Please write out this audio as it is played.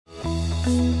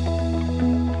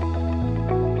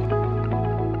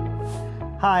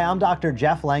Hi, I'm Dr.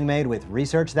 Jeff Langmaid with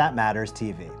Research That Matters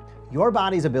TV. Your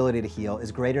body's ability to heal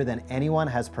is greater than anyone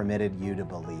has permitted you to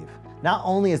believe. Not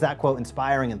only is that quote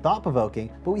inspiring and thought-provoking,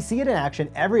 but we see it in action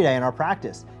every day in our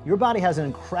practice. Your body has an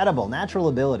incredible natural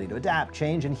ability to adapt,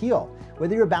 change, and heal.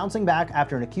 Whether you're bouncing back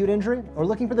after an acute injury or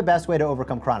looking for the best way to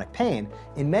overcome chronic pain,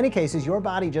 in many cases your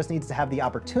body just needs to have the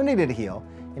opportunity to heal,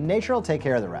 and nature will take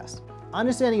care of the rest.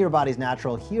 Understanding your body's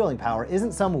natural healing power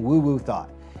isn't some woo-woo thought.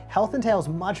 Health entails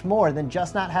much more than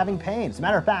just not having pain. As a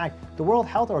matter of fact, the World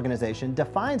Health Organization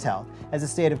defines health as a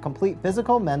state of complete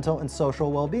physical, mental, and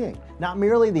social well-being, not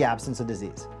merely the absence of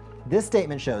disease. This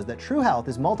statement shows that true health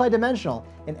is multidimensional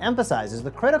and emphasizes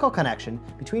the critical connection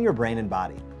between your brain and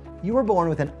body. You were born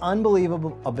with an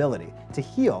unbelievable ability to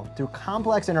heal through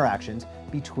complex interactions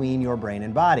between your brain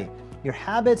and body. Your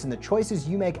habits and the choices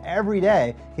you make every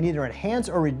day can either enhance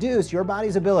or reduce your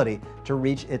body's ability to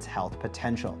reach its health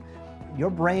potential. Your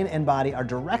brain and body are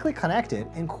directly connected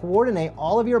and coordinate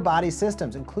all of your body's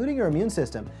systems, including your immune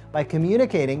system, by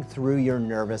communicating through your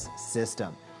nervous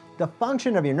system. The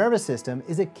function of your nervous system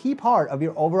is a key part of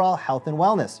your overall health and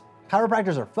wellness.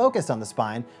 Chiropractors are focused on the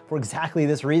spine for exactly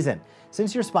this reason.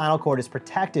 Since your spinal cord is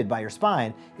protected by your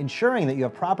spine, ensuring that you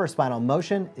have proper spinal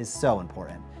motion is so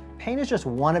important. Pain is just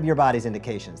one of your body's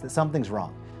indications that something's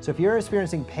wrong. So if you're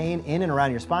experiencing pain in and around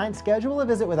your spine, schedule a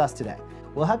visit with us today.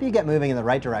 We'll help you get moving in the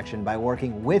right direction by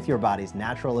working with your body's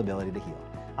natural ability to heal.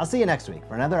 I'll see you next week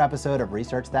for another episode of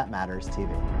Research That Matters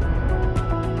TV.